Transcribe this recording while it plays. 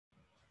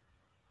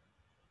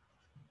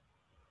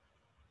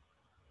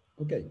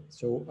Okay,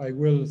 so I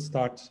will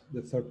start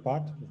the third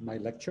part of my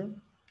lecture,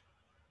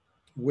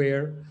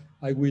 where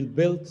I will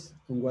build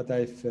on what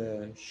I've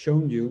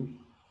shown you,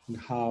 and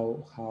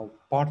how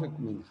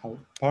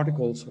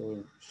particles or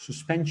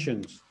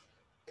suspensions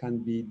can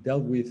be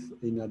dealt with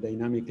in a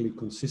dynamically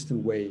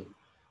consistent way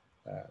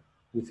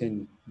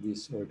within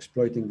this, or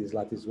exploiting this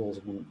Lattice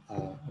Boltzmann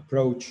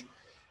approach.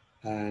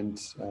 And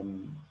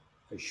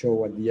I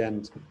show at the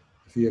end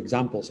a few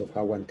examples of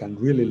how one can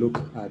really look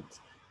at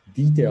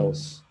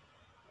details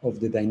of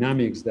the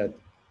dynamics that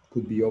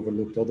could be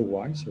overlooked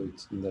otherwise. So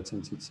it's, in that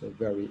sense, it's a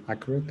very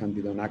accurate, can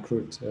be done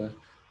accurate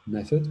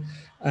method.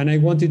 And I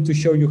wanted to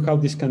show you how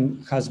this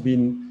has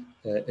been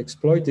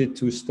exploited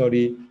to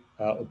study,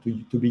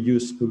 to be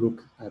used to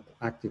look at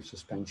active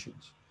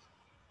suspensions.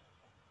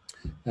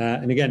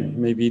 And again,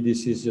 maybe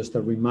this is just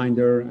a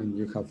reminder and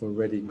you have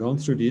already gone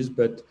through this,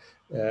 but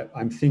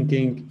I'm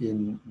thinking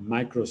in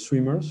micro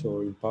swimmers,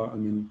 or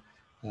in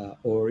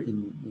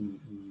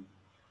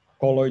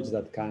colloids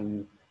that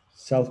can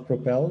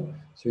self-propel.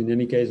 So in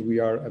any case, we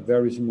are a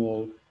very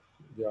small,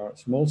 there are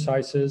small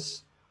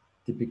sizes,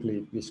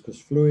 typically viscous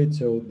fluid.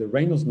 So the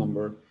Reynolds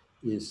number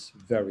is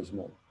very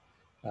small.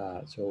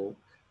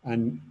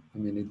 And I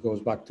mean, it goes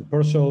back to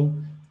Purcell,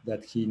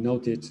 that he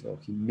noted, or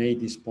he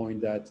made this point,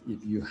 that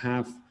if you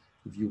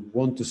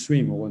want to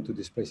swim or want to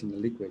displace in a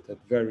liquid at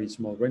very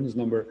small Reynolds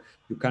number,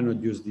 you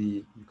cannot use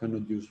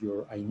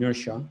your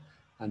inertia,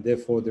 and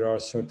therefore there are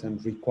certain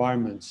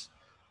requirements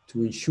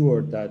to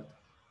ensure that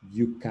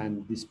you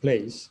can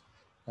displace,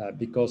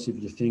 because if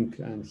you think,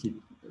 and he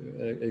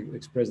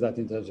expressed that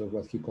in terms of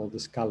what he called the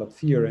scallop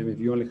theorem, if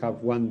you only have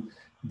 1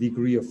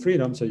 degree of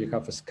freedom, so you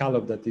have a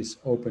scallop that is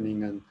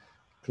opening and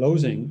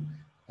closing,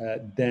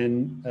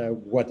 then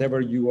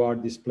whatever you are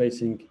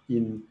displacing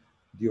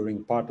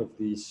during part of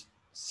this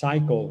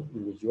cycle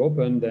in which you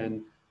open,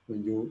 then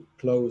when you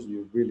close,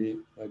 you really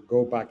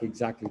go back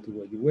exactly to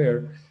where you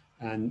were,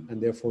 and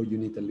therefore you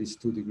need at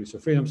least 2 degrees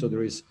of freedom. So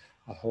there is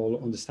a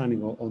whole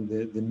understanding on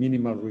the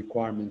minimal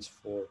requirements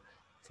for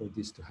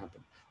this to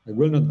happen. I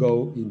will not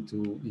go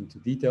into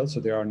detail. So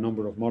there are a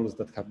number of models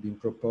that have been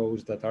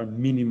proposed that are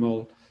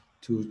minimal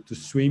to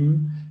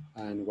swim,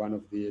 and one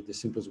of the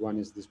simplest one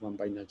is this one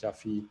by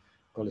Najafi,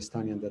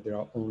 Golestanian, that there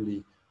are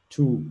only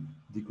 2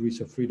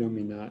 degrees of freedom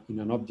in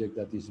an object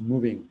that is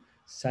moving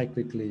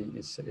cyclically,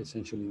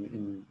 essentially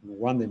in a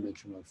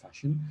one-dimensional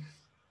fashion.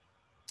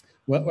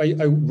 Well,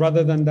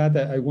 rather than that,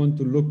 I want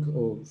to look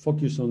or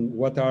focus on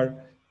what are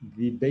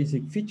the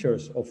basic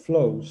features of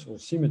flows or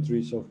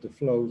symmetries of the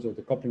flows or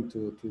the coupling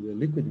to the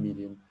liquid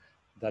medium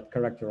that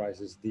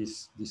characterizes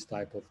this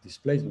type of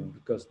displacement.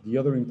 Because the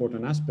other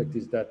important aspect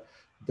is that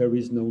there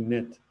is no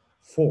net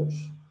force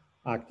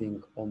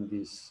acting on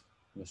this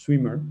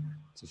swimmer.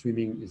 So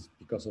swimming is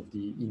because of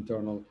the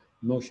internal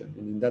motion.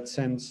 And in that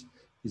sense,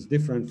 it's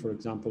different, for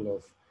example,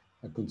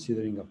 of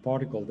considering a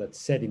particle that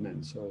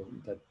sediments, or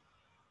that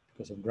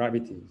because of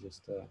gravity,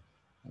 just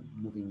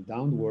moving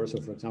downwards.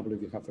 So for example,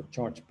 if you have a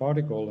charged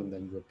particle and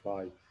then you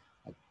apply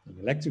an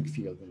electric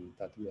field, then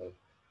that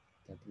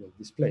will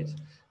displace.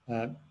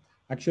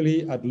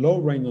 Actually, at low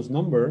Reynolds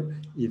number,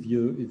 if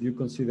you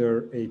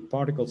consider a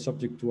particle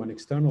subject to an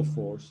external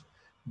force,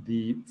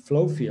 the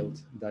flow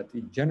field that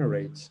it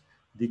generates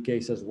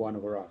decays as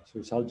 1/r. So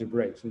it's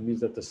algebraic. So it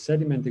means that the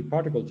sedimenting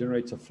particle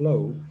generates a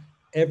flow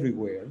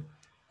everywhere,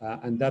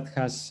 and that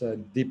has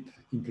deep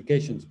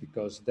implications,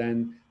 because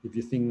then if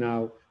you think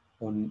now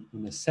on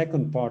a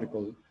second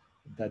particle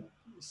that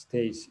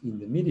stays in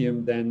the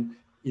medium, then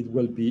it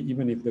will be,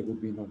 even if there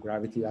will be no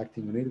gravity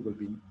acting on it, it will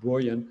be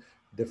buoyant.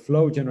 The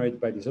flow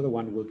generated by this other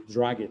one will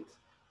drag it.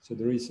 So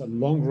there is a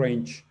long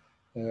range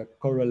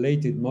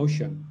correlated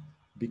motion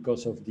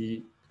because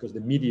the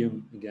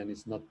medium, again,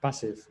 is not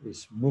passive,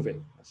 is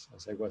moving.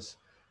 As I was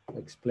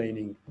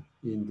explaining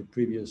in the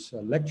previous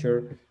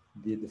lecture,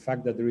 the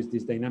fact that there is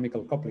this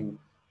dynamical coupling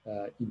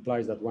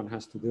implies that one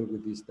has to deal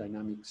with these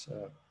dynamics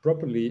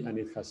properly, and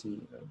it has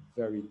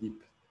very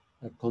deep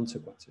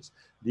consequences.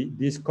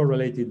 This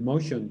correlated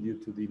motion due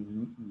to the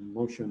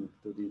motion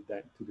to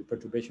the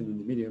perturbation in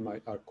the medium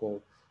are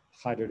called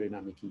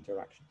hydrodynamic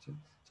interactions.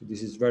 So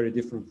this is very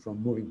different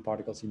from moving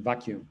particles in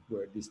vacuum,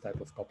 where this type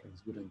of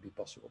couplings wouldn't be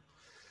possible.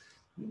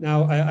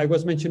 Now, I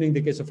was mentioning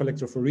the case of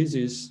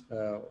electrophoresis,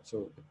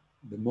 so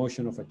the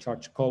motion of a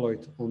charged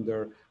colloid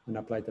under an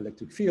applied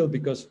electric field,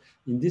 because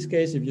in this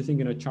case, if you think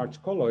in a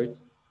charged colloid,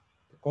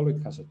 the colloid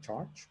has a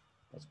charge,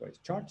 that's why it's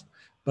charged,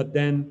 but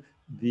then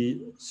the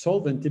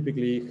solvent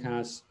typically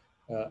has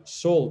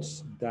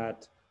salts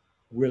that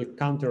will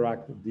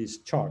counteract this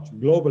charge.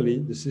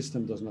 Globally, the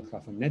system does not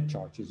have a net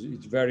charge.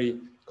 It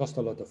costs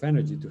a lot of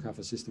energy to have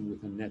a system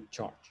with a net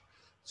charge.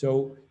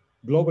 So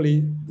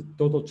globally, the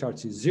total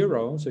charge is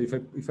 0. So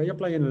if I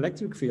apply an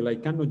electric field, I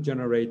cannot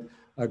generate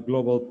a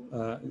global,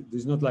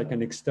 there's not like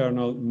an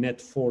external net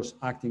force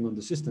acting on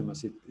the system,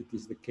 as it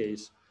is the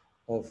case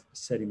of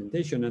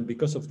sedimentation. And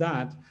because of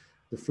that,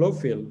 the flow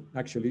field,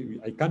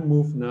 actually, I can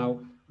move now.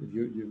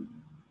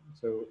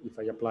 So if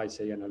I apply,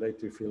 say, an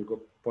electric field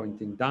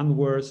pointing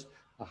downwards,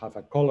 I have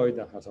a colloid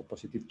that has a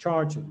positive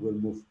charge, it will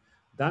move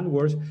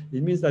downwards,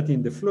 it means that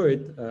in the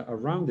fluid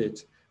around it,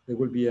 there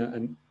will be a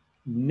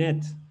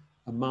net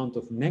amount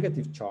of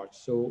negative charge.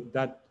 So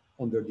that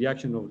under the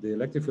action of the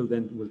electric field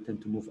then will tend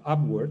to move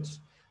upwards.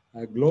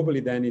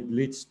 Globally, then it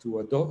leads to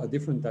a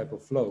different type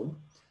of flow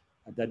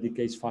that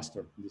decays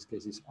faster. In this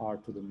case, is R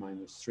to the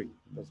 -3.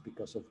 That's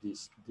because of this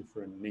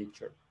different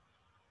nature.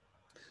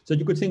 So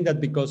you could think that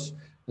because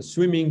a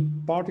swimming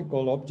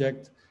particle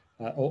object,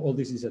 all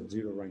this is at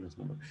 0 Reynolds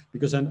number,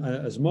 because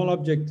a small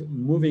object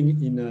moving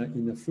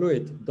in a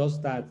fluid does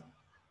that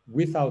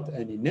without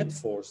any net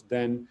force,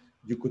 then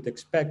you could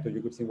expect, or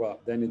you could think, well,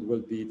 then it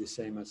will be the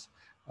same as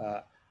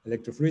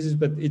electrophoresis,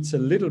 but it's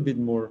a little bit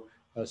more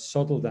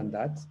subtle than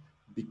that,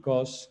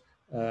 because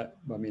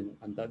I mean,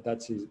 and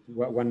that's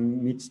one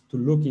needs to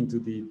look into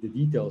the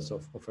details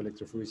of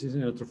electrophoresis.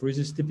 In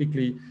electrophoresis,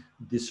 typically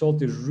the salt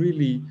is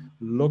really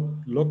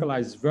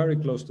localized very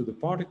close to the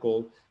particle,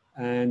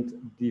 and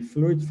the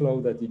fluid flow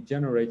that it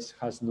generates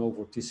has no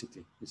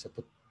vorticity.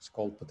 It's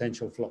called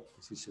potential flow.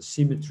 This is a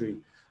symmetry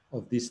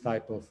of this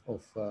type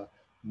of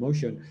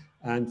motion.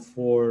 And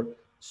for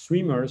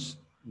swimmers,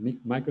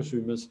 micro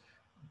swimmers,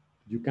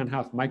 you can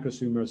have micro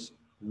swimmers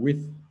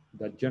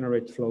that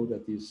generate flow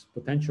that is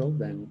potential,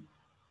 then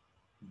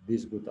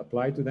this would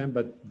apply to them,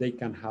 but they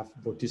can have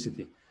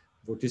vorticity.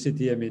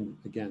 Vorticity, I mean,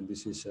 again,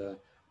 this is a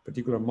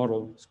particular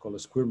model, it's called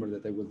a Squirmer,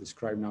 that I will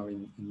describe now in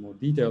more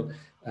detail.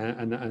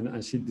 And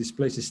as it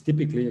displaces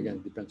typically, again,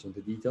 it depends on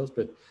the details,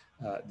 but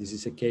this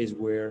is a case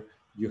where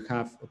you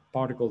have a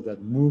particle that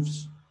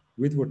moves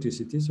with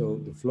vorticity.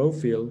 So the flow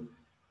field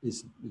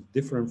is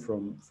different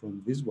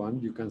from this one.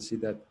 You can see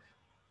that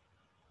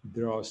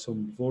there are some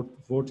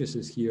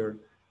vortices here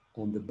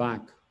on the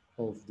back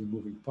of the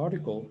moving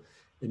particle.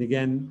 And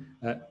again,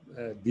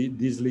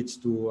 this leads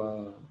to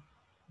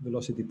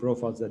velocity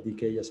profiles that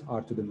decay as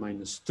R to the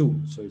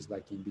 -2. So it's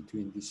like in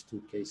between these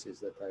two cases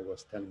that I was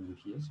telling you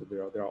here. So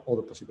there are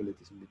other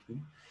possibilities in between.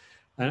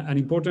 An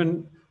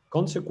important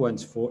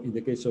consequence in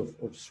the case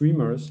of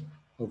swimmers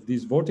of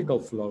these vertical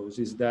flows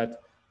is that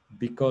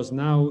because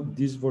now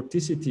this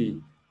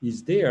vorticity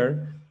is there,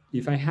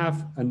 if I have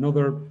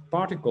another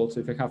particle, so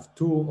if I have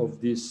two of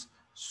these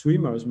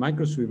swimmers,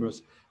 micro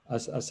swimmers,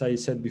 as I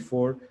said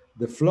before,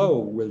 the flow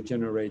will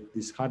generate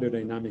this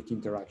hydrodynamic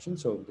interaction,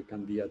 so they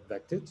can be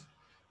advected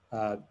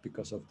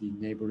because of the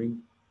neighboring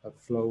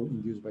flow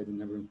induced by the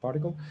neighboring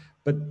particle.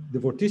 But the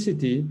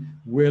vorticity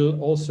will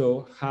also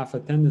have a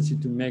tendency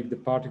to make the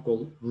particle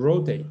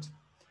rotate.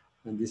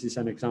 And this is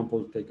an example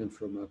taken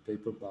from a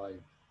paper by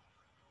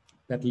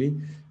Petley,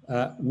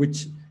 which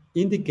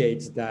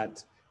indicates that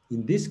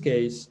in this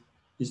case,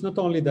 it's not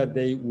only that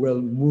they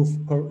will move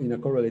in a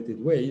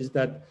correlated way, is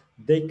that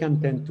they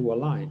can tend to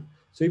align.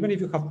 So even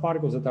if you have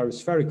particles that are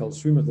spherical,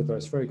 swimmers that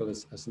are spherical,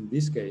 as in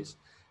this case,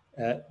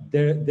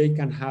 they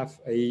can have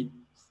a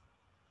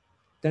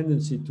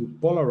tendency to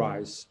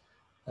polarize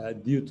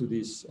due to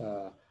this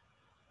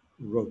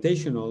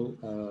rotational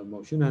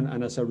motion.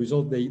 And as a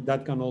result,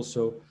 that can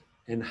also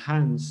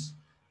enhance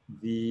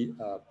the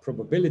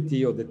probability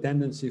or the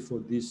tendency for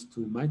these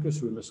two micro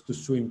swimmers to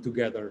swim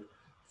together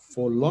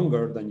for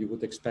longer than you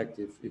would expect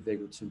if they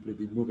would simply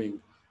be moving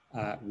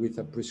with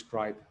a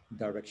prescribed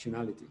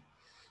directionality.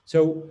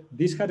 So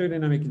these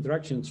hydrodynamic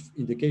interactions,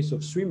 in the case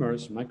of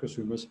swimmers, micro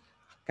swimmers,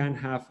 can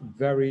have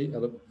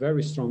a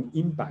very strong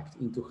impact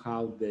into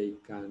how they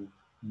can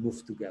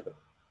move together.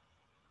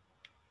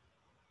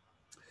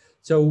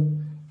 So,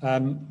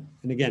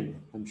 and again,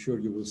 I'm sure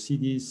you will see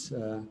these,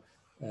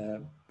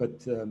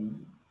 but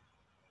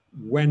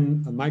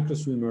when a micro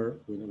swimmer,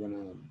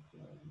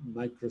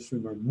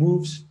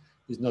 moves,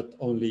 is not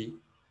only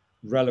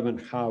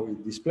relevant how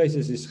it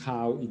displaces, is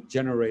how it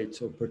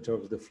generates or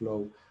perturbs the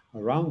flow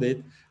around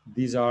it.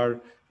 These are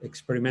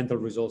experimental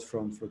results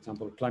from, for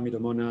example,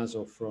 chlamydomonas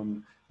or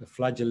from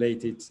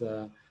flagellated,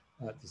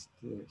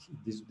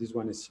 this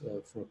one is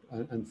for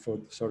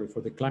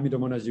the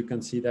chlamydomonas, you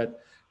can see that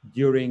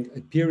during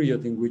a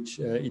period in which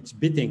it's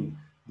beating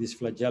this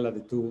flagella,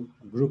 the two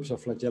groups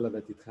of flagella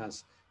that it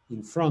has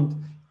in front,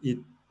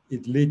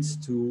 it leads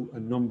to a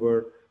number,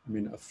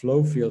 a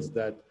flow fields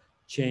that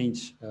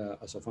change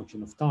as a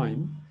function of time.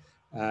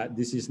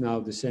 This is now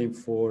the same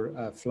for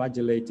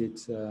flagellated,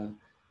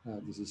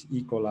 this is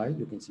E. coli,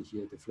 you can see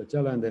here the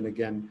flagella, and then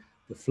again,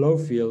 the flow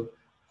field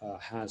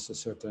has a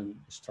certain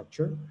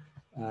structure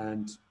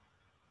and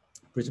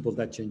principle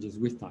that changes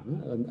with time.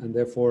 And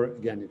therefore,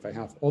 again, if I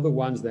have other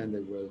ones, then they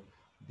will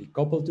be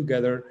coupled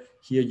together.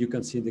 Here you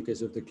can see in the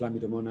case of the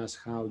chlamydomonas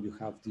how you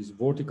have these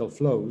vertical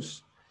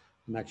flows,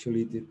 and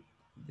actually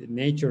the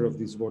nature of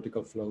these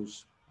vertical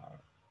flows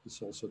is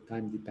also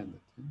time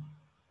dependent.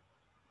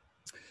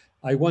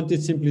 I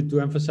wanted simply to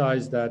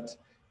emphasize that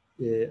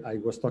I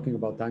was talking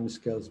about time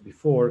scales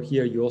before.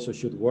 Here you also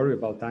should worry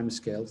about time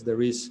scales.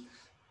 There is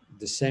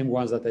the same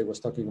ones that I was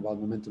talking about,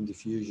 momentum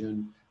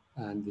diffusion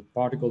and the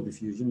particle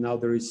diffusion. Now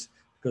there is,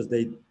 because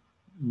they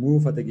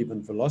move at a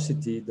given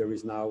velocity, there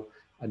is now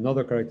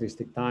another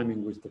characteristic time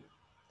in which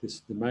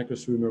the micro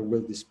swimmer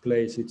will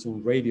displace its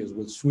own radius,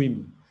 will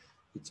swim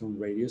its own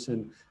radius.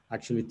 And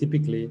actually,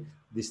 typically,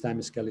 this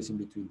time scale is in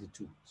between the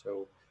two.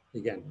 So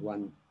again,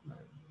 one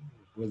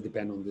will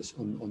depend on this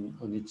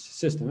on each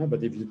system.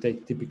 But if you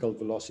take typical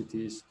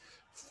velocities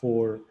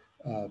for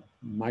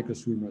micro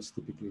swimmers,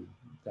 typically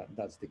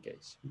that's the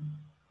case.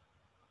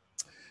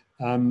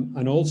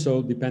 And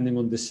also, depending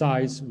on the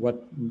size,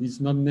 what is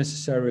not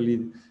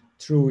necessarily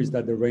true is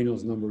that the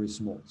Reynolds number is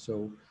small.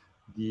 So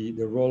the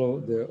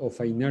role of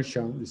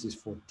inertia, this is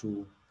for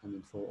two,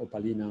 for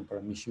Opalina and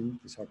Paramecium.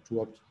 These are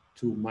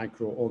two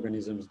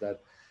microorganisms that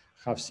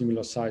have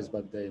similar size,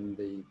 but then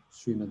they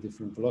swim at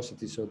different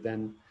velocities. So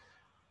then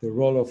the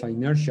role of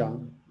inertia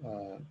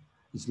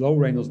is low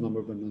Reynolds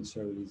number, but not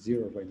necessarily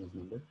zero Reynolds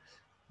number.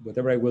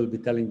 Whatever I will be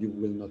telling you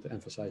will not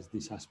emphasize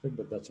this aspect,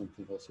 but that's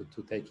something also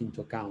to take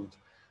into account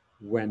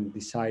when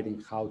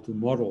deciding how to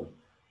model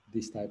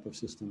these type of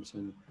systems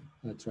and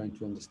trying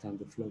to understand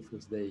the flow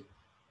fields they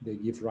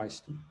give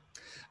rise to.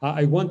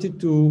 I wanted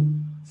to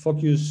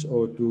focus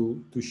or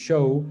to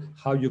show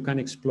how you can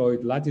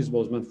exploit Lattice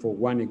Boltzmann for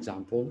one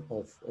example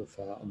of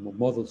a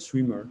model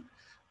swimmer,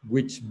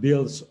 which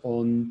builds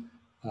on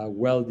a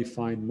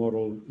well-defined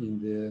model in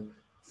the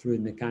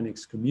fluid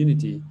mechanics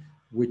community,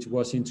 which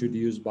was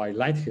introduced by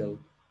Lighthill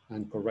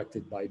and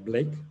corrected by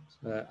Blake,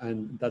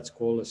 and that's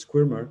called a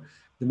squirmer.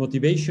 The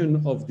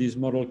motivation of this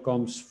model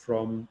comes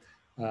from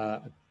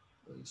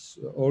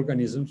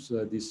organisms,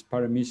 this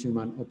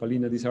Paramecium and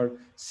Opalina. These are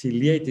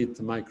ciliated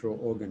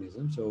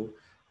microorganisms. So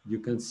you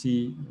can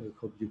see, I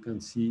hope you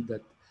can see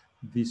that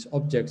these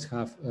objects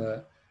have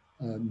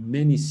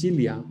many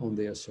cilia on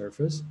their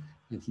surface.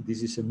 And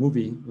this is a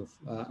movie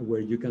of,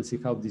 where you can see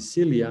how these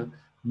cilia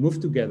move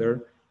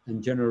together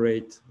and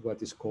generate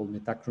what is called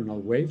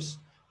metachronal waves.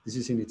 This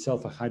is in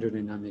itself a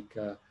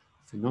hydrodynamic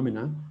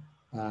phenomena.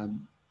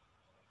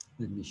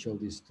 Let me show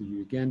this to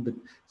you again. But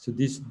so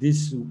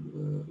these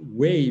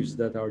waves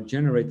that are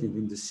generated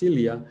in the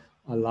cilia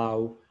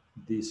allow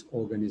this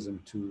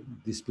organism to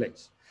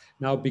displace.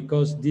 Now,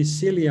 because these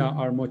cilia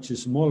are much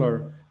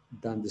smaller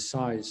than the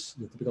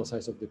typical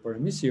size of the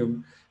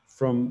Paramecium,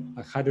 from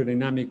a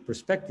hydrodynamic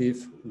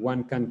perspective,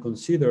 one can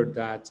consider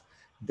that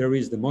there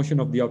is the motion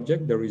of the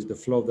object, there is the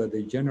flow that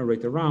they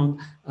generate around,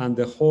 and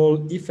the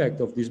whole effect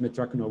of these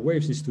metachronal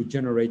waves is to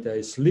generate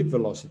a slip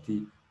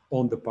velocity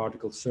on the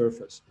particle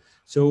surface.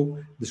 So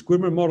the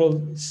Squirmer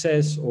model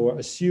says or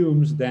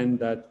assumes then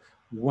that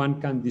one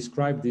can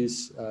describe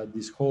this,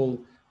 this whole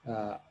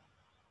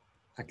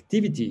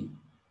activity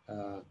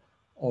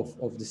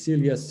of the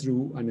cilia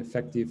through an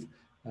effective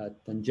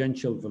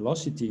tangential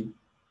velocity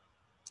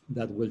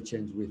that will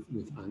change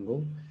with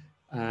angle.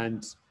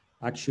 And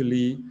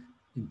actually,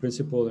 in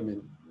principle, I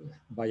mean,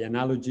 by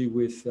analogy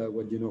with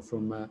what you know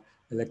from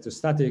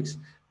electrostatics,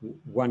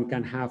 one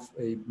can have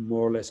a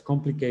more or less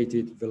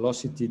complicated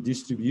velocity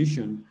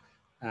distribution,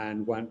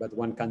 but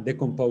one can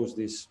decompose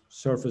this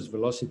surface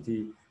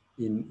velocity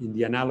in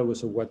the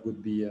analogous of what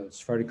would be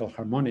spherical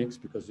harmonics,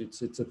 because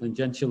it's a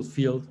tangential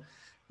field.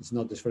 It's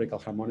not the spherical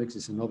harmonics,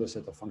 it's another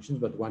set of functions,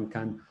 but one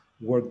can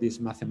work this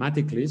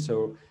mathematically.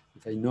 So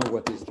if I know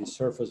what is the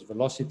surface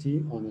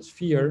velocity on a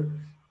sphere,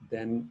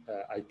 then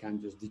I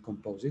can just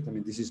decompose it. I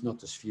mean, this is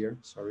not a sphere,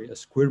 sorry. A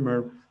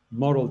Squirmer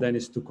model then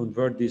is to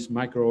convert this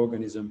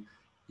microorganism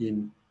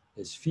in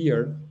a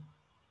sphere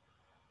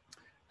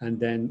and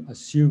then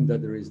assume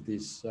that there is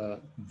this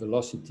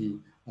velocity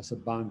as a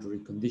boundary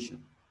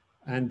condition.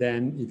 And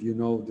then if you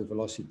know the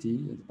velocity,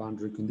 the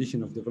boundary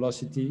condition of the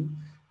velocity,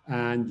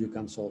 and you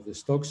can solve the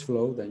Stokes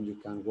flow, then you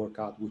can work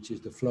out which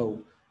is the flow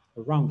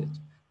around it.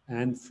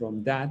 And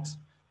from that,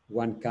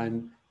 one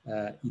can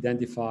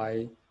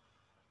identify,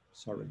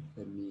 sorry,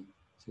 let me,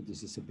 so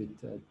this is a bit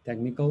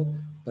technical,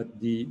 but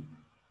the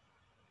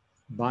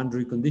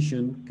boundary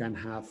condition can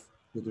have,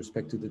 with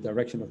respect to the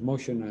direction of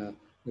motion,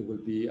 there will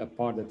be a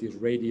part that is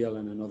radial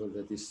and another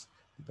that is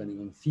depending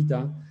on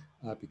theta,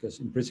 because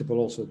in principle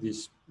also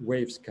these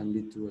waves can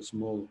lead to a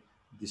small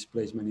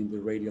displacement in the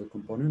radial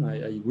component.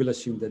 I will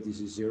assume that this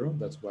is zero.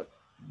 That's what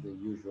the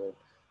usual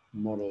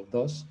model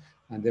does.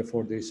 And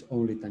therefore there is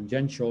only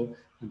tangential,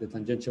 and the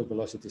tangential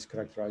velocity is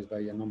characterized by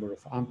a number of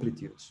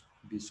amplitudes,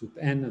 b sub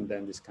n, and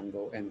then this can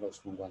go, n goes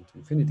from 1 to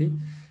infinity.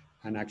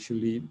 And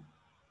actually,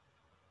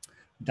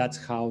 that's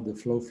how the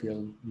flow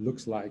field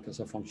looks like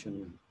as a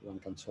function. One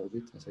can solve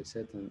it, as I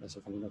said, and as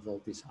a function of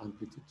all these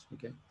amplitudes,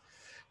 okay?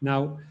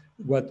 Now,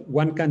 what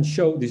one can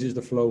show, this is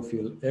the flow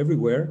field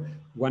everywhere.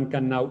 One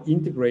can now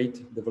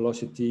integrate the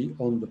velocity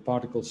on the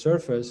particle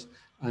surface,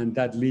 and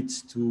that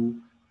leads to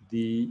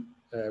the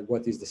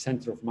what is the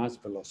center of mass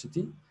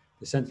velocity.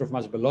 The center of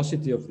mass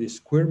velocity of this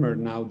Squirmer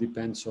now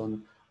depends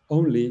on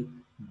only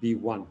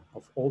B1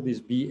 of all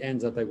these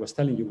BNs that I was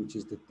telling you, which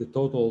is the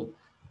total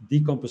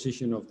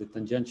decomposition of the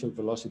tangential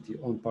velocity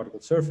on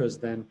particle surface.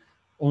 Then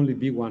only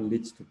B1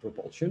 leads to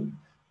propulsion.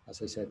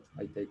 As I said,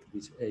 I take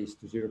these A's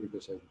to 0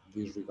 because I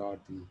disregard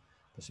the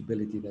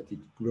possibility that it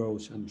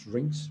grows and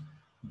shrinks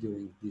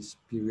during this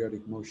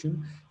periodic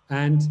motion.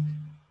 And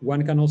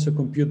one can also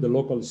compute the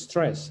local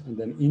stress and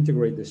then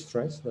integrate the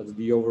stress. That's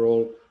the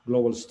overall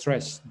global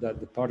stress that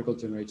the particle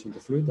generates in the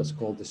fluid. That's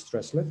called the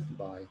stresslet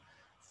by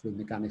fluid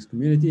mechanics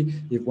community.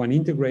 If one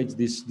integrates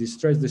this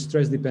stress, the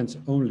stress depends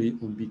only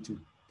on B2.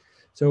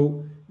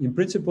 So in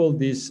principle,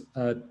 this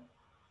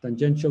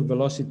tangential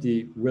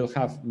velocity will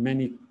have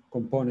many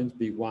components,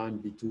 B1,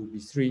 B2,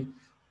 B3.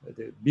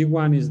 The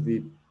B1 is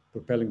the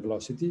propelling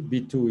velocity,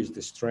 B2 is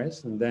the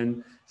stress, and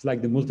then it's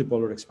like the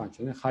multipolar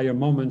expansion. Higher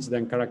moments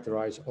then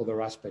characterize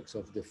other aspects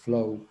of the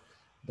flow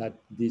that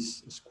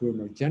this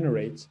Squirmer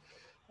generates.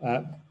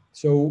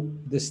 So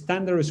the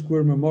standard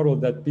Squirmer model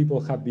that people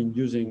have been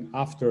using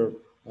after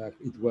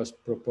it was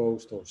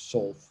proposed or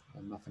solved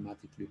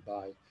mathematically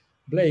by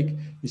Blake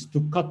is to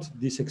cut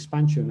this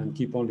expansion and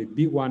keep only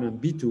B1 and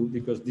B2,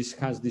 because this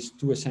has these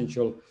two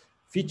essential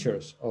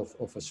features of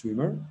a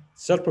swimmer: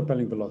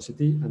 self-propelling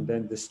velocity and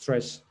then the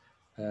stress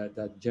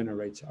that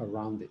generates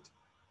around it.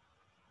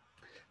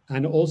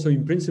 And also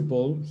in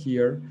principle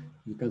here,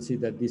 you can see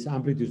that these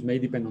amplitudes may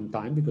depend on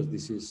time, because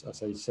this is,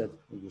 as I said,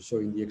 you saw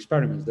in the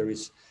experiments, there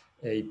is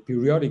a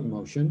periodic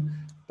motion,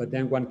 but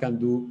then one can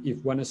do,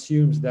 if one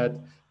assumes that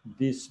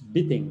this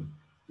bitting,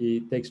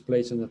 it takes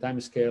place on a time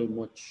scale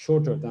much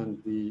shorter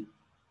than the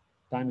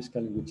time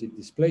scale in which it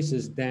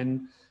displaces,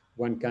 then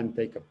one can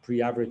take a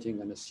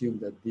pre-averaging and assume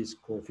that these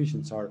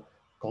coefficients are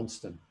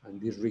constant and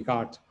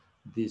disregard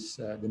this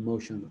the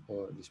motion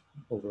or this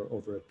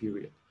over a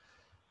period.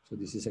 So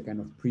this is a kind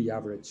of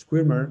pre-average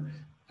Squirmer,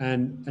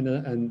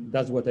 and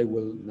that's what I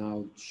will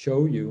now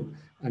show you.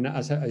 And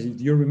as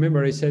you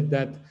remember, I said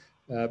that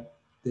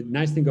the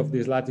nice thing of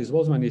this lattice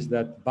Boltzmann is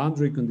that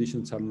boundary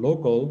conditions are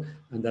local,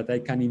 and that I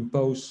can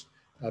impose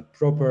a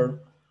proper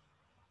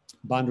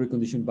boundary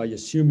condition by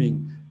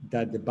assuming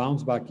that the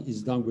bounce back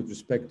is done with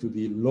respect to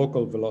the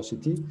local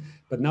velocity.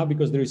 But now,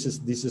 because there is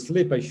this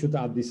slip, I should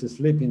add this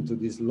slip into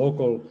this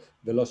local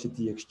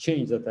velocity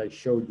exchange that I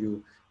showed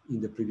you in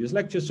the previous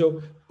lecture.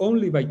 So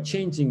only by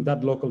changing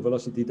that local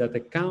velocity that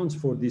accounts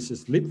for this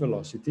slip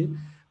velocity,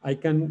 I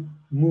can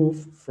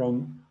move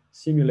from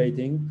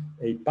simulating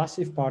a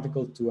passive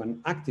particle to an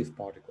active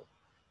particle.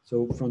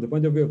 So from the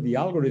point of view of the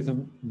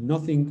algorithm,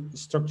 nothing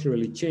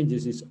structurally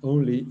changes. It's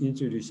only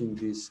introducing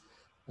this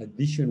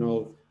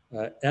additional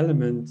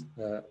element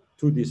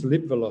to this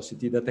slip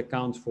velocity that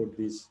accounts for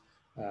this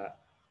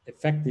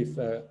effective,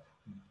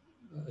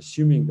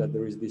 assuming that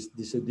there is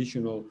this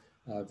additional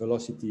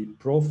velocity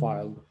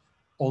profile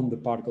on the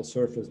particle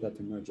surface that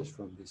emerges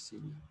from this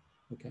CME.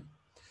 Okay.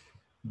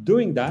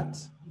 Doing that,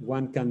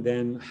 one can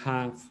then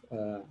have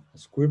a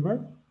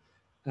Squirmer.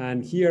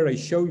 And here I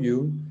show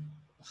you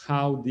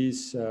how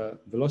these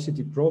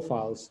velocity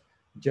profiles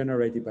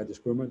generated by the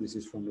Squirmer, this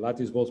is from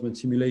Lattice Boltzmann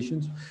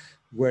simulations,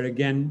 where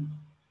again,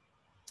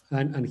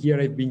 and here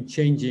I've been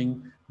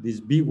changing this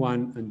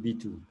B1 and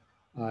B2.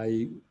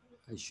 I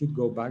should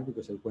go back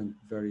because I went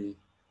very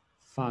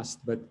fast,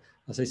 but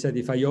as I said,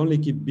 if I only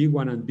keep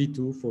B1 and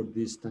B2 for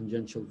this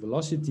tangential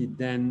velocity,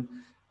 then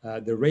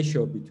the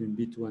ratio between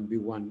B2 and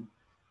B1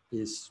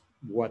 is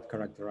what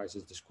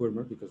characterizes the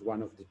Squirmer, because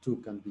one of the two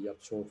can be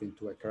absorbed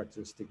into a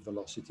characteristic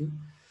velocity.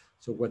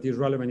 So what is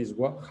relevant is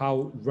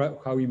how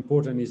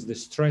important is the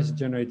stress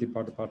generated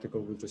by the particle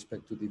with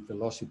respect to the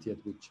velocity at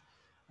which,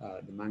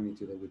 the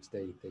magnitude at which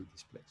they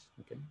displace,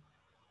 okay?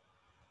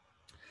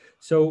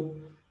 So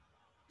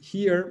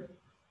here,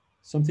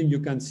 something you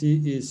can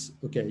see is,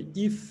 okay,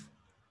 if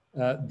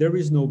there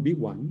is no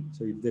B1,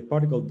 so if the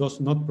particle does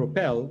not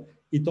propel,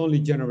 it only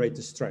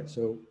generates stress.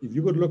 So if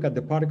you would look at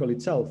the particle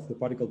itself, the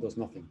particle does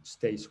nothing,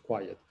 stays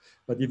quiet.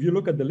 But if you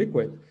look at the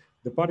liquid,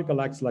 the particle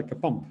acts like a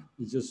pump.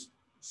 It just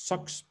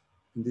sucks,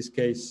 in this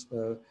case,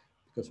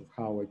 because of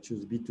how I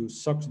choose B2,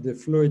 sucks the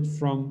fluid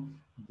from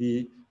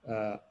the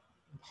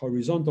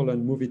horizontal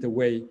and move it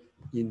away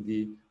in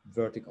the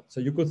vertical. So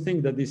you could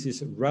think that this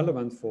is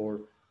relevant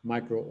for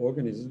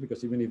microorganisms,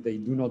 because even if they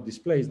do not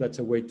displace, that's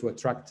a way to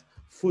attract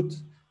food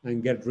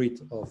and get rid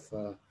of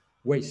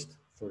waste,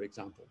 for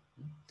example.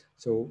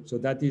 So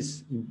that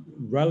is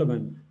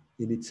relevant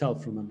in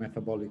itself from a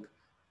metabolic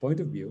point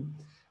of view.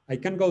 I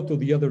can go to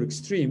the other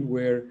extreme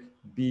where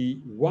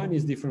B1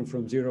 is different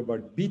from 0,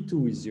 but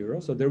B2 is 0.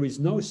 So there is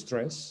no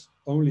stress,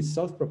 only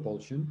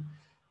self-propulsion.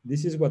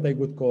 This is what I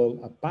would call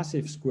a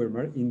passive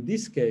Squirmer. In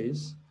this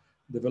case,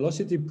 the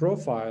velocity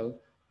profile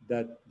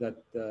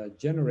that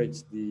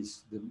generates the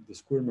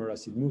Squirmer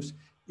as it moves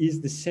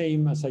is the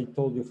same as I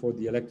told you for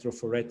the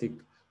electrophoretic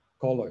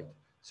colloid.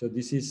 So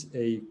this is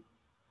a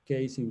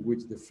case in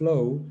which the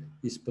flow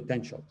is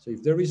potential. So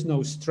if there is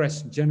no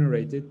stress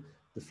generated,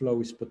 the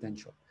flow is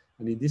potential.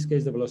 And in this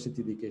case, the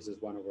velocity decays as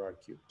 1 over r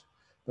cubed.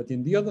 But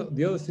in the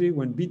other three,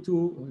 when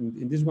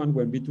B2, in this one,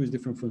 when B2 is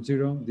different from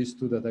 0, these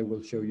two that I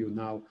will show you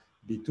now,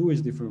 B2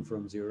 is different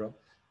from 0,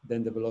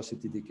 then the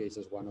velocity decays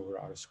as 1 over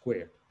r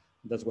squared.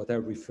 That's what I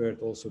referred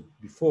also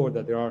before,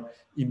 that there are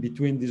in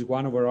between this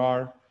 1 over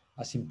r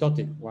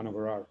asymptotic 1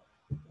 over r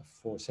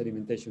for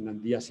sedimentation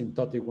and the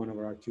asymptotic 1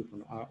 over r cubed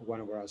and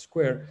 1 over r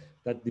squared,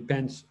 that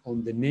depends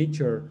on the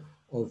nature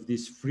of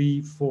this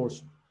free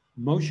force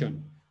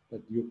motion,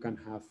 that you can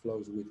have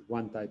flows with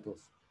one type of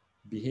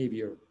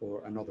behavior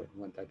or another,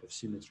 one type of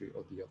symmetry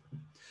or the other.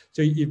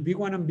 So if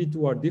B1 and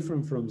B2 are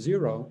different from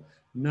 0,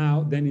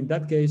 now then in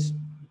that case,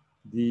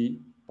 the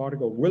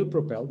particle will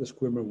propel, the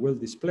skirmer will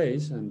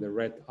displace, and the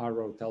red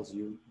arrow tells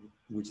you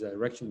which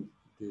direction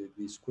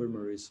the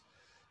skirmer is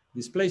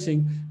displacing,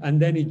 and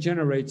then it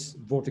generates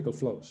vortical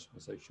flows,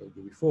 as I showed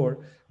you before.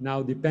 Now,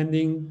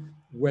 depending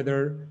whether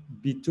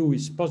B2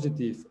 is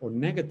positive or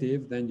negative,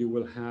 then you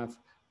will have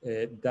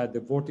that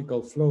the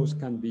vortical flows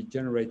can be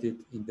generated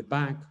in the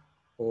back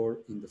or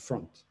in the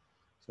front.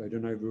 So I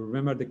don't know if you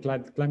remember, the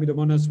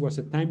chlamydomonas was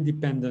a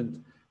time-dependent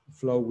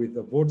flow with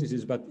the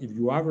vortices, but if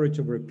you average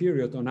over a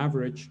period, on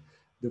average,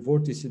 the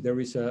vortice, there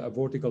is a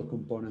vortical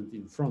component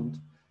in front.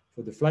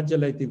 For the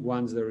flagellated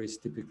ones, there is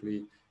typically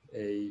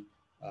a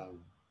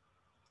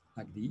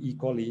like the E.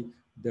 coli,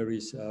 there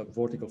is a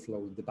vortical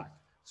flow in the back.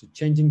 So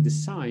changing the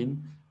sign,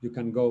 you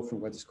can go from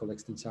what is called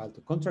extensile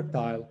to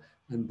contractile,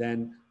 and then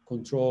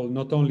control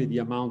not only the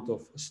amount of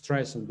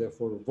stress and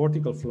therefore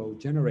vortical flow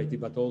generated,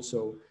 but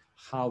also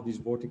how this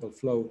vortical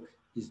flow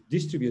is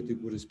distributed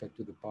with respect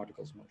to the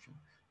particle's motion.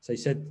 As I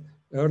said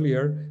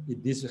earlier,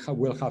 this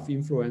will have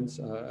influence,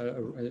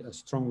 a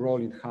strong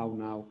role in how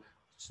now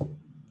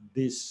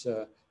these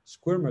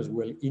skirmers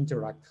will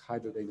interact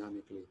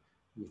hydrodynamically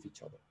with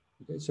each other.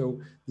 Okay, so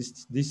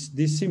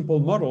this simple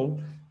model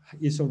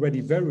is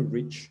already very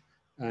rich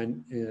and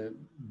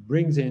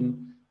brings in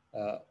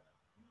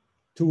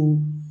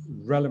two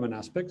relevant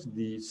aspects: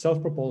 the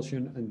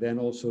self-propulsion and then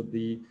also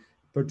the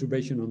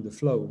perturbation on the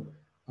flow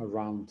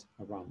around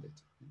it.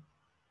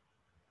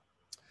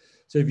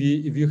 So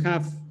if you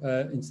have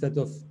instead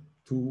of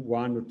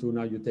one or two,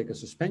 now you take a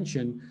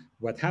suspension,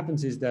 what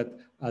happens is that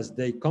as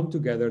they come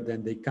together,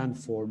 then they can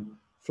form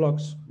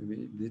flux.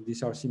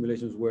 These are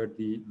simulations where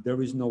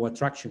there is no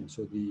attraction,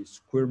 so the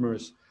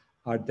skirmers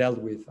are dealt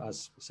with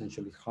as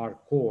essentially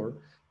hardcore,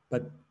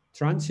 but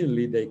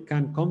transiently they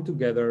can come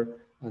together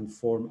and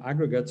form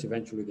aggregates.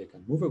 Eventually they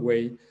can move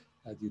away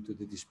due to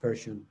the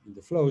dispersion in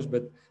the flows,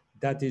 but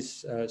that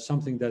is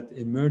something that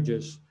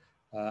emerges,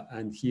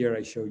 and here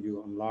I show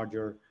you on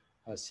larger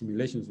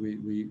simulations.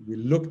 We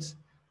looked,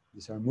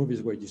 these are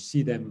movies where you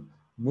see them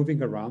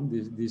moving around.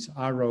 These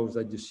arrows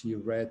that you see,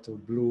 red or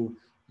blue,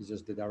 is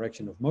just the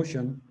direction of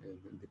motion,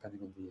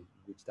 depending on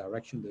which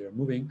direction they are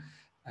moving.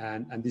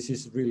 And this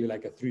is really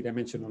like a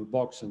three-dimensional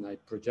box, and I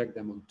project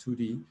them on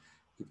 2D.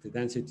 If the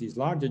density is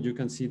larger, you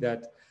can see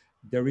that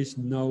there is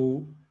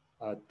no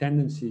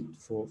tendency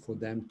for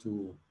them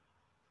to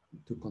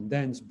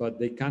condense, but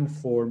they can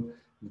form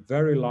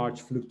very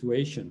large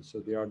fluctuations. So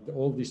there are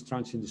all these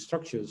transient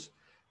structures,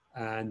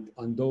 and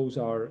those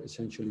are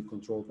essentially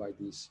controlled by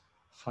these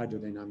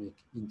hydrodynamic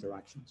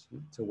interactions.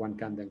 So one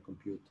can then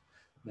compute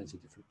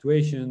density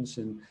fluctuations.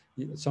 And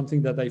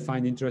something that I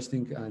find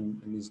interesting and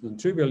is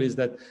non-trivial is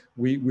that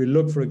we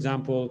look, for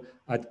example,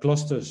 at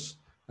clusters,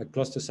 at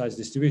cluster size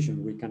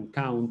distribution. We can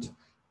count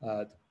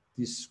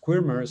these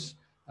skirmers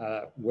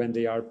when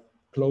they are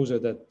closer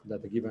that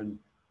a given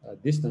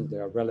distance,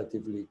 they are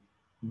relatively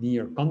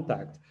near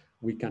contact.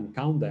 We can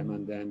count them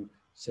and then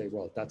say,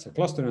 well, that's a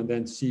cluster, and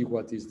then see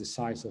what is the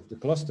size of the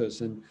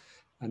clusters.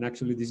 And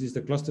actually, this is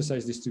the cluster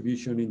size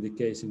distribution in the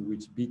case in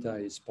which beta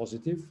is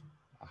positive,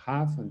 a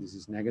half, and this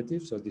is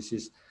negative. So this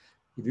is,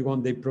 if you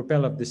want, they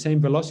propel at the same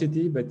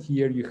velocity, but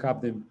here you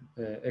have them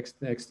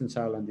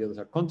extensile and the others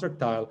are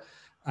contractile.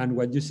 And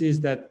what you see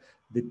is that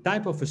the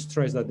type of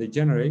stress that they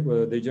generate,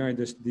 whether they generate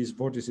these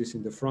vortices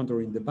in the front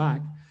or in the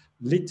back,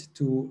 lead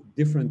to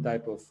different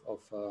type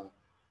of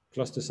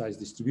cluster size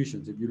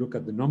distributions. If you look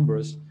at the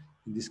numbers,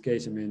 in this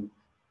case, I mean,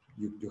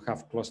 you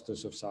have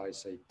clusters of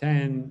size, say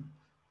 10,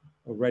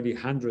 already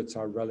hundreds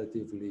are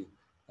relatively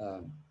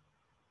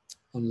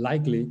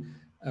unlikely,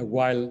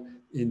 while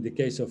in the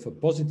case of a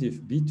positive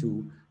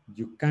B2,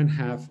 you can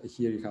have,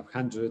 here you have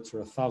hundreds or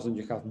 1,000,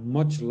 you have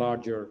much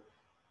larger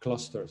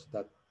clusters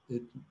that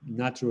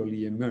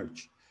naturally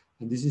emerge.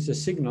 And this is a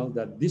signal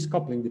that this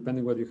coupling,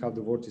 depending whether you have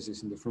the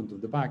vortices in the front or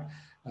the back,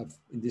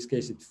 in this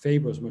case, it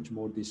favors much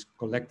more this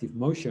collective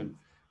motion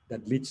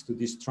that leads to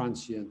these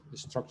transient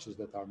structures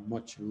that are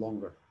much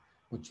longer,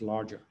 much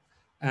larger.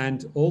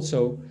 And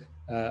also,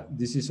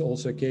 this is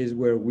also a case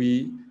where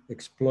we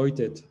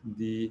exploited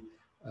the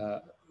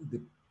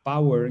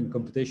power in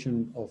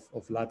computation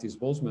of Lattice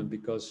Boltzmann,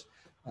 because,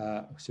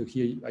 so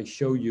here I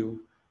show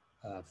you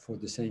for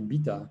the same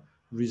beta,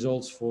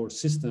 results for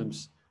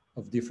systems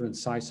of different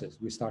sizes.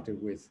 We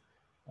started with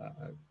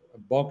a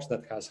box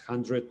that has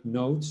 100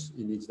 nodes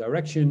in each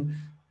direction,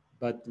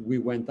 but we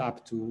went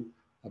up to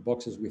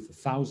boxes with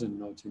 1,000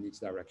 nodes in each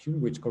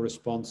direction, which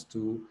corresponds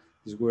to,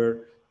 these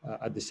were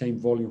at the same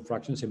volume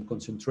fraction, same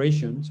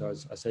concentration. So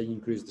as I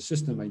increase the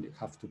system, I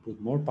have to put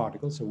more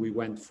particles. So we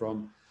went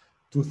from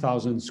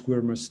 2,000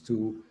 skirmers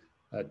to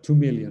 2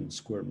 million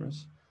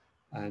skirmers.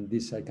 And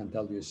this, I can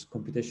tell you, is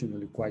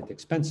computationally quite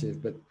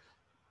expensive, but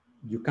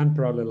you can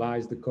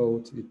parallelize the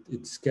code.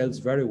 It scales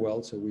very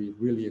well. So we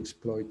really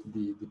exploit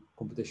the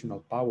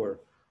computational power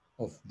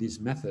of this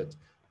method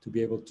to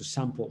be able to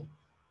sample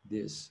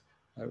this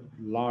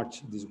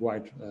large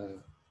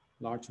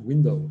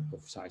window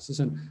of sizes.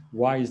 And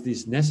why is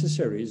this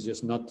necessary? It's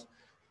just not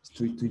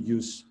to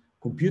use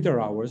computer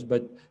hours,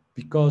 but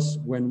because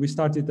when we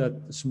started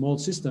at small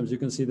systems, you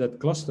can see that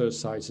cluster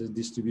sizes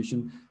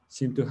distribution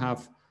seem to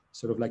have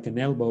sort of like an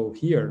elbow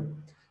here,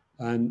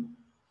 and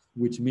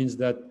which means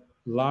that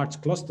large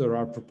clusters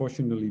are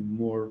proportionally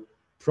more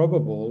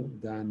probable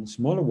than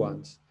smaller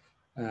ones.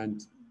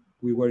 And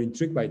we were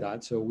intrigued by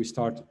that, so we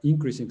start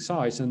increasing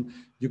size, and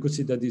you could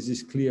see that this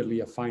is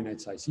clearly a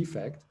finite size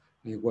effect,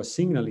 and it was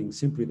signaling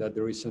simply that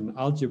there is an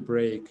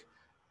algebraic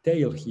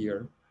tail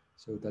here,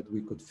 so that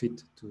we could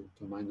fit to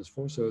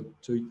 -4. So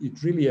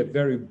it's really a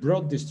very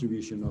broad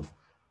distribution of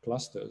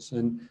clusters,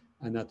 and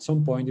at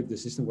some point, if the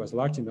system was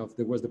large enough,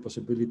 there was the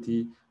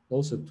possibility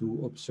also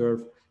to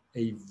observe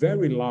a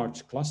very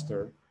large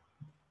cluster,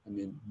 I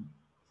mean,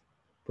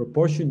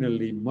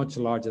 proportionally much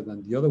larger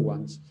than the other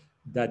ones,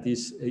 that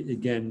is,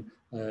 again,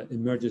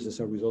 emerges as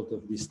a result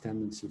of this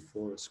tendency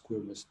for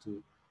squirmers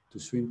to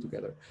swim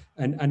together.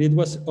 And it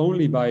was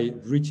only by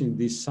reaching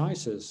these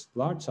sizes,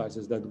 large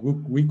sizes, that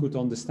we could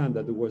understand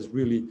that there was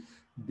really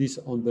this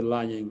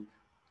underlying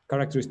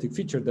characteristic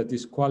feature that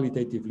is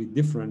qualitatively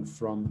different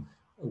from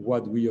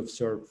what we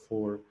observe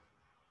for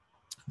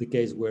the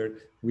case where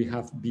we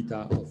have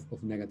beta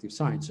of negative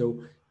sign. So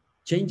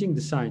changing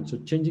the sign, so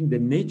changing the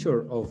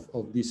nature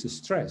of this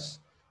stress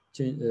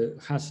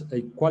has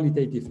a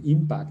qualitative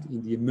impact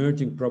in the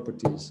emerging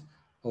properties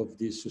of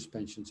these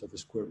suspensions of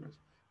squirmers,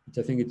 which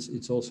I think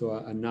it's also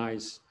a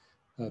nice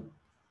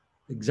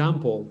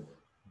example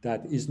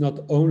that is not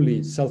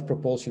only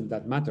self-propulsion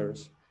that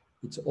matters,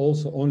 it's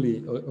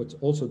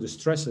also the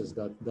stresses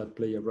that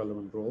play a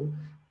relevant role.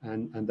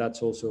 And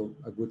that's also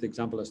a good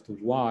example as to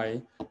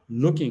why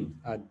looking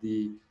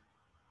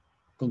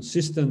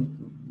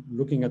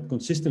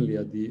consistently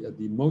at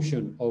the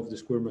motion of the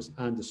squirmers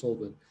and the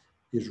solvent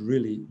is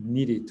really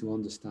needed to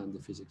understand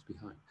the physics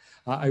behind.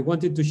 I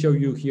wanted to show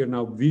you here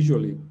now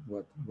visually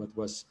what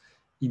was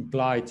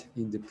implied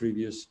in the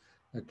previous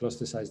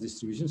cluster size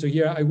distribution. So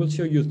here I will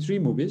show you 3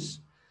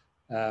 movies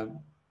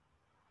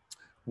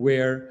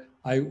where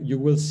you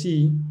will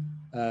see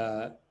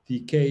the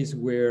case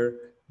where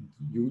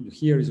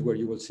here is where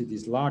you will see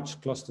these large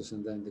clusters,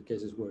 and then the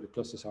cases where the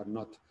clusters are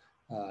not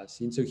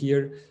seen. So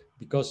here,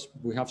 because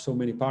we have so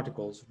many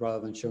particles, rather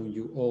than showing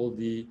you all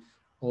the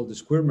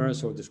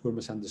squirmers or the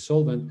squirmers and the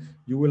solvent,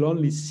 you will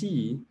only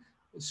see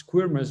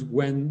squirmers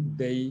when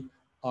they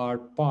are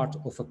part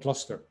of a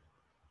cluster,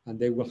 and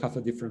they will have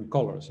a different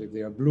color. So if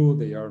they are blue,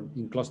 they are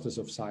in clusters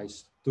of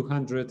size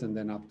 200 and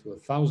then up to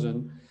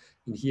 1,000.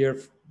 And here,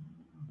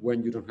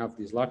 when you don't have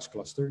this large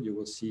cluster, you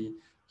will see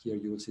here,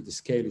 you will see the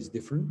scale is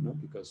different, no?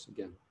 Because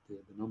again,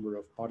 the number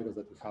of particles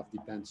that we have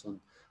depends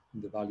on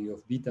the value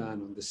of beta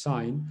and on the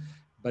sign.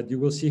 But you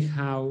will see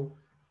how,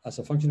 as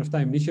a function of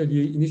time,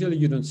 initially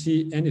you don't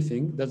see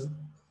anything. I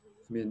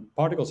mean,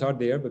 particles are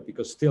there, but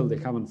because still they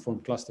haven't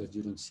formed clusters,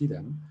 you don't see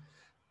them.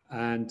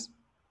 And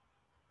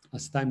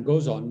as time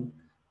goes on,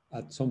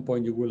 at some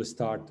point you will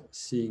start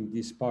seeing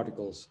these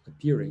particles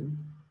appearing.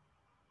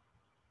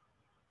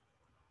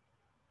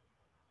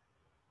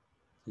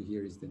 So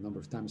here is the number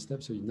of time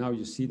steps. So now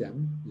you see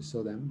them, you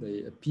saw them,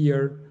 they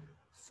appear,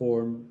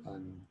 form,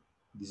 and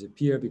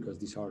disappear because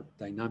these are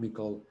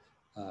dynamical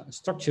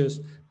structures.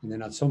 And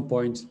then at some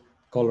point,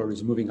 color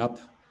is moving up.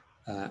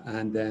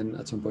 And then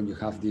at some point you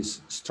have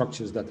these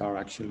structures that are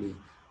actually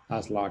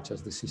as large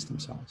as the system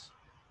size.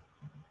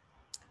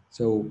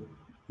 So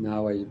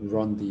now I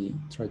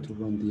try to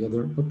run the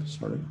other, oops,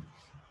 sorry.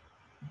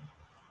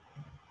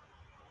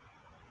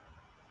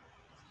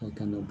 I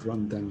cannot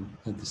run them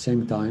at the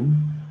same time.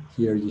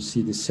 Here you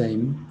see the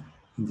same,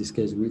 in this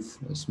case with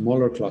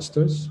smaller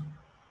clusters.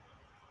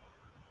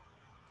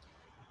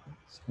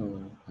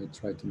 So I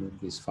try to move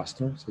this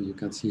faster so you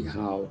can see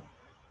how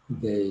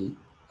they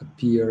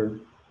appear,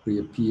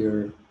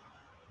 reappear,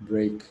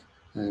 break,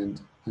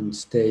 and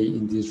stay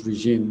in this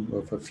regime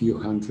of a few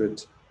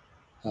hundred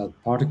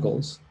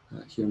particles.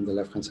 Here on the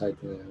left-hand side,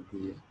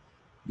 the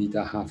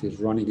beta half is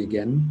running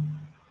again.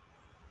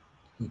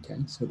 Okay,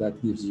 so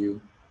that gives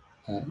you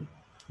a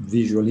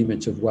visual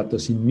image of what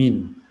does it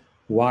mean,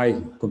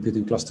 why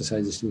computing cluster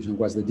size distribution,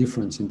 was the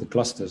difference in the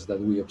clusters that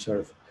we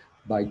observe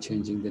by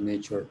changing the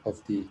nature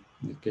of in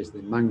the case,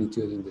 the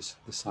magnitude and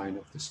the sign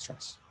of the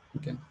stress.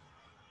 Okay.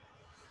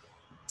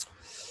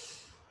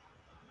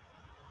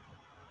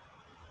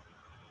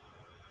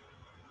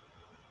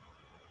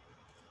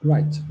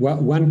 Right. Well,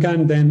 one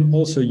can then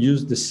also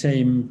use the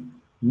same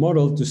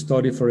model to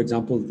study, for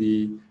example,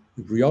 the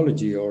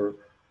rheology, or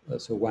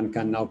so one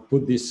can now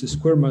put these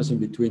squirmers in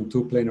between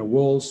 2 planar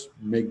walls,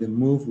 make them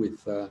move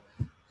with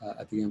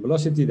at the given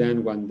velocity.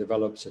 Then one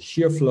develops a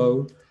shear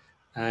flow.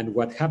 And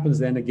what happens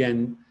then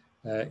again,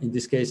 in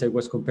this case, I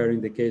was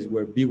comparing the case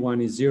where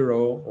B1 is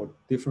 0 or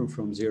different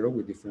from 0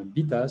 with different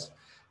betas.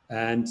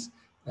 And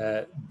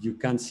you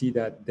can see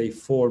that they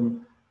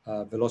form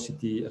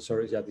these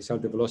are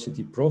the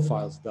velocity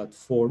profiles that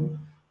form.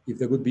 If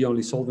there would be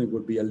only solving, it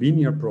would be a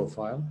linear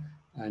profile.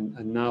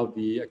 And now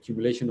the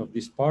accumulation of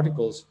these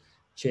particles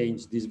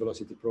change these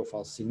velocity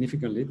profiles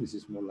significantly. This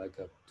is more like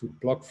 2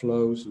 plug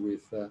flows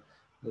with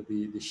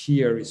the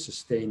shear is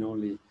sustained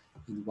only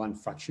in one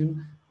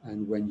fraction.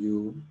 And when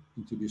you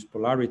introduce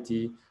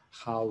polarity,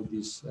 how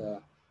this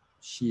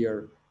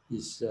shear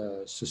is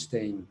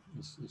sustained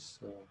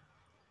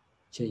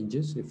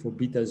changes. If for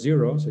beta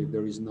 0, so if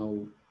there is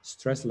no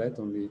stresslet,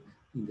 only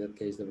in that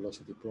case the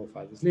velocity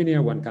profile is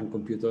linear, one can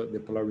compute the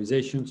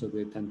polarization, so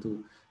they tend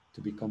to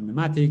become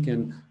nematic,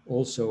 and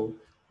also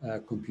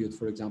compute,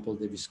 for example,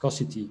 the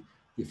viscosity,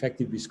 the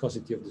effective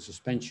viscosity of the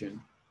suspension.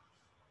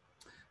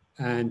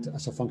 And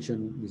as a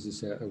function, this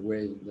is a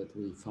way that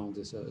we found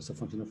as a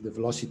function of the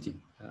velocity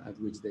at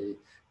which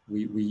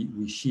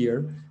we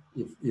shear.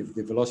 If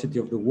the velocity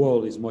of the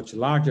wall is much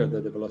larger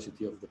than the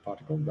velocity of the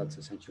particle, that's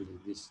essentially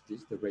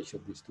the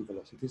ratio of these two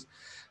velocities.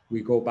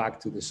 We go back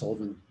to the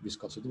solvent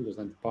viscosity, because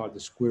then the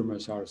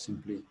squirmers are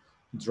simply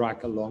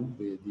drag along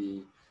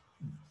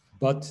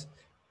but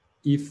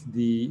if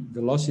the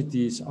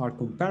velocities are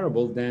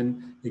comparable,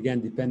 then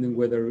again, depending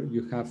whether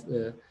you have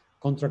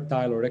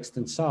contractile or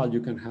extensile,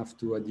 you can have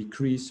to a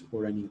decrease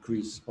or an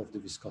increase of the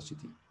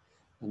viscosity.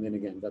 And then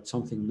again, that's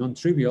something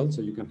non-trivial,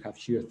 so you can have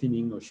shear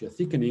thinning or shear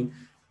thickening,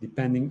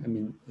 depending, I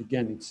mean,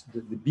 again, it's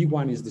the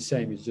B1 is the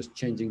same, it's just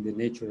changing the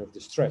nature of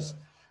the stress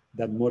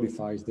that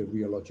modifies the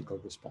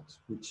rheological response,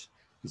 which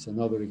is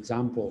another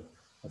example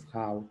of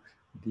how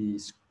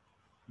the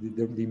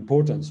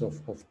importance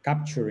of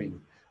capturing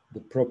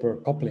the proper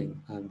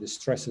coupling and the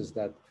stresses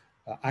that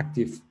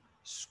active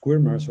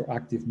squirmers or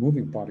active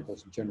moving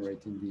particles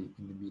generate in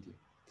the medium.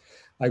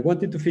 I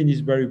wanted to finish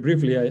very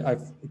briefly.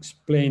 I've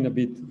explained a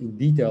bit in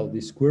detail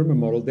the squirmer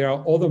model. There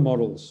are other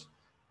models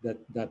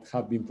that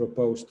have been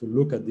proposed to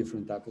look at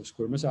different types of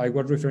squirmers. I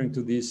was referring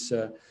to this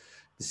the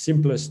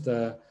simplest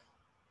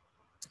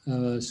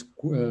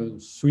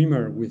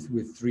swimmer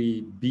with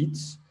 3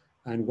 beats,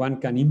 and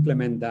one can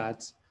implement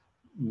that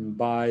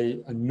by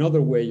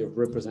another way of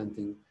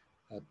representing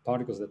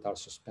particles that are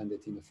suspended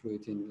in a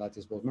fluid in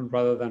lattice Boltzmann,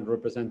 rather than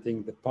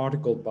representing the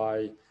particle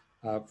by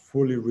a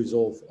fully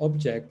resolved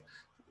object.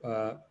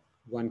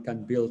 One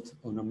can build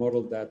on a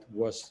model that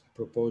was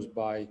proposed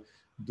by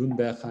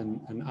Dunberg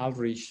and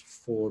Ulrich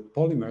for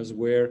polymers,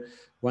 where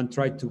one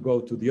tried to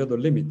go to the other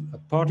limit. A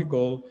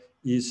particle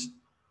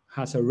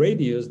has a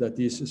radius that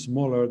is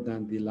smaller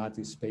than the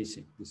lattice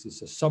spacing. This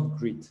is a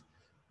subgrid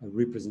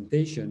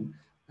representation.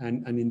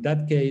 And in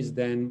that case,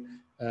 then,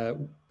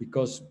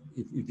 because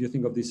if you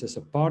think of this as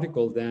a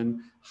particle,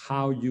 then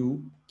how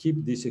you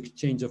keep this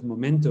exchange of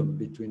momentum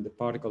between the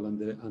particle and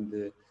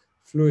the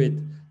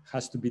fluid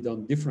has to be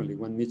done differently.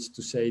 One needs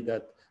to say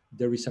that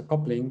there is a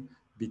coupling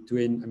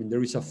between, I mean,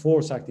 there is a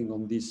force acting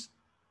on this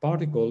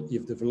particle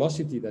if the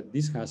velocity that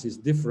this has is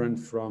different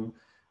from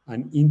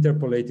an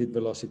interpolated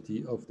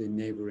velocity of the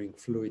neighboring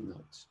fluid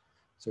nodes.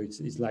 So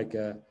it's like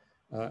a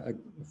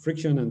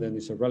friction, and then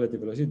it's a relative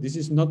velocity. This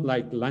is not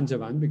like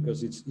Langevin,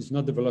 because it's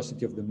not the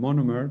velocity of the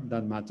monomer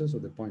that matters, or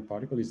the point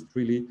particle. It's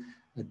really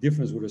a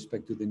difference with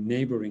respect to the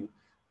neighboring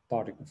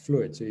particle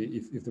fluid. So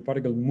if the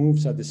particle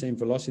moves at the same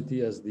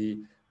velocity as the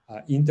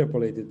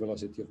interpolated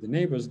velocity of the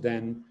neighbors,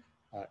 then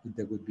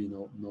there would be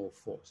no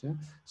force. Yeah?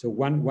 So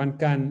one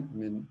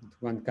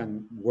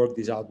can work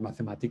this out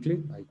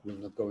mathematically. I will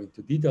not go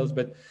into details,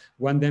 but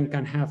one then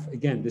can have,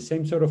 again, the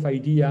same sort of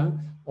idea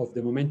of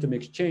the momentum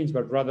exchange,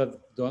 but rather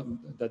than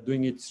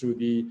doing it through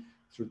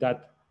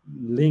that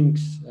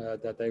links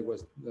that I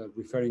was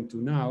referring to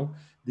now,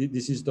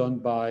 this is done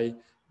by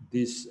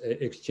this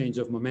exchange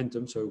of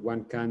momentum. So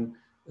one can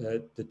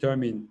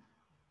determine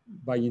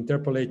by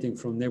interpolating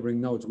from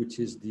neighboring nodes, which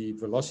is the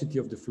velocity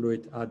of the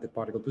fluid at the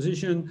particle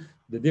position,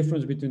 the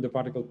difference between the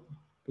particle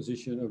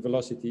position of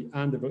velocity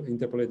and the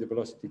interpolated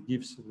velocity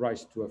gives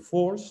rise to a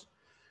force.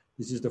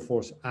 This is the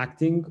force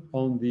acting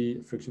on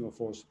the frictional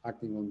force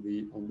acting on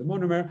the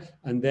monomer,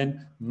 and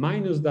then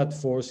minus that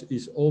force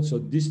is also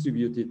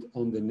distributed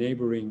on the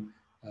neighboring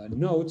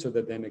node, so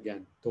that then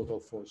again total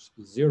force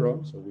is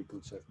 0, so we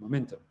conserve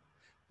momentum.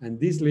 And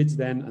this leads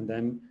then, and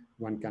then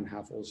one can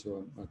have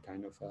also a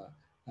kind of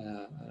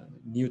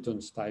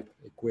Newton's type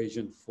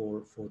equation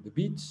for the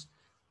beats,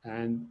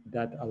 and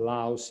that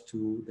allows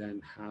to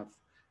then have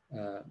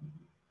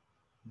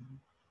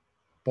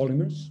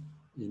polymers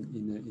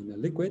in a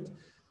liquid.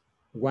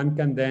 One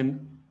can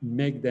then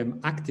make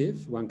them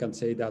active. One can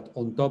say that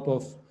on top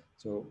of,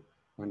 so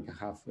one can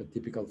have a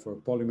typical for a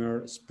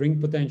polymer spring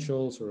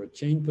potentials or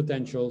chain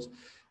potentials,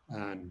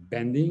 and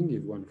bending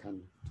if one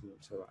can,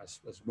 so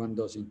as one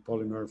does in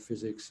polymer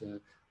physics,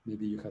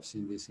 maybe you have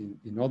seen this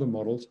in other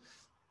models.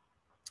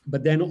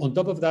 But then on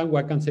top of that,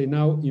 one can say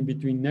now in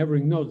between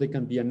neighboring nodes, there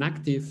can be an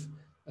active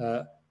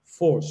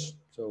force,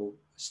 so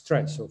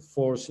stress, so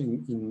force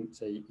in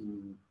say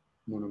in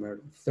monomer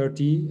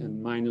 30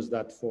 and minus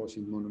that force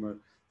in monomer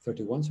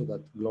 31, so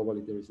that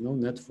globally there is no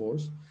net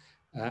force.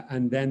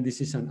 And then this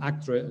is an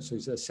actor, so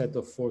it's a set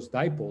of force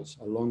dipoles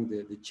along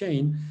the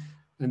chain.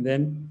 And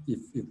then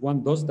if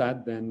one does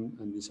that, then,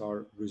 and these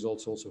are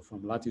results also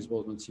from Lattice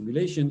Boltzmann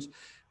simulations,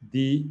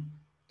 the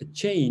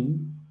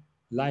chain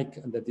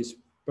that is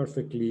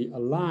perfectly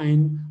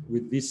aligned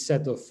with this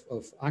set of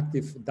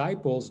active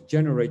dipoles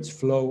generates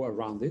flow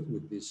around it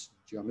with this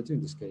geometry.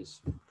 In this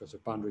case, because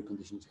of boundary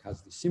conditions, it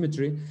has the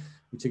symmetry,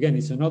 which again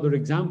is another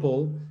example,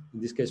 in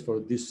this case for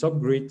this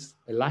subgrid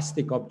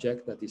elastic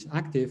object that is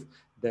active,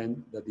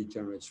 then that it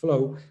generates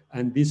flow.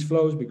 And these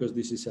flows, because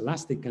this is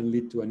elastic, can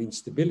lead to an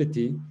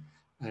instability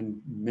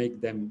and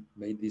make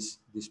this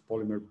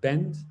polymer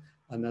bend.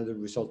 And as a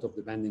result of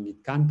the bending,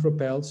 it can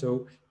propel.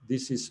 So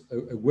this is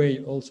a way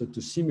also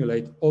to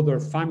simulate other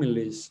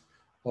families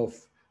of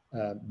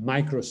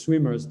micro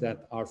swimmers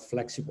that are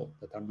flexible,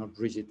 that are not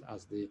rigid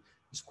as the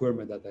square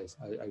method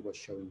that I was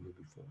showing you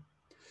before.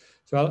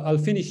 So I'll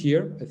finish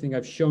here. I think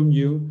I've shown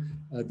you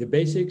the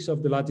basics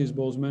of the Lattice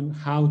Boltzmann,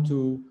 how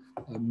to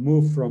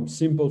move from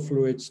simple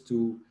fluids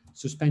to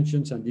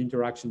suspensions and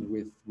interactions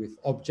with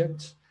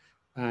objects,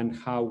 and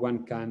how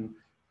one can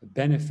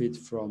benefit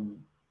from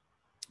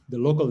the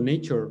local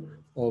nature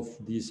of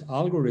this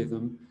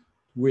algorithm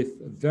with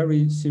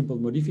very simple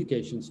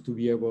modifications to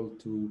be able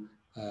to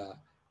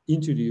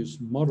introduce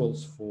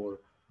models for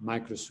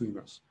micro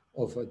swimmers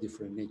of a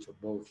different nature,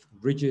 both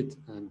rigid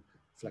and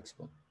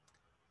flexible.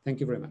 Thank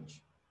you very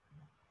much.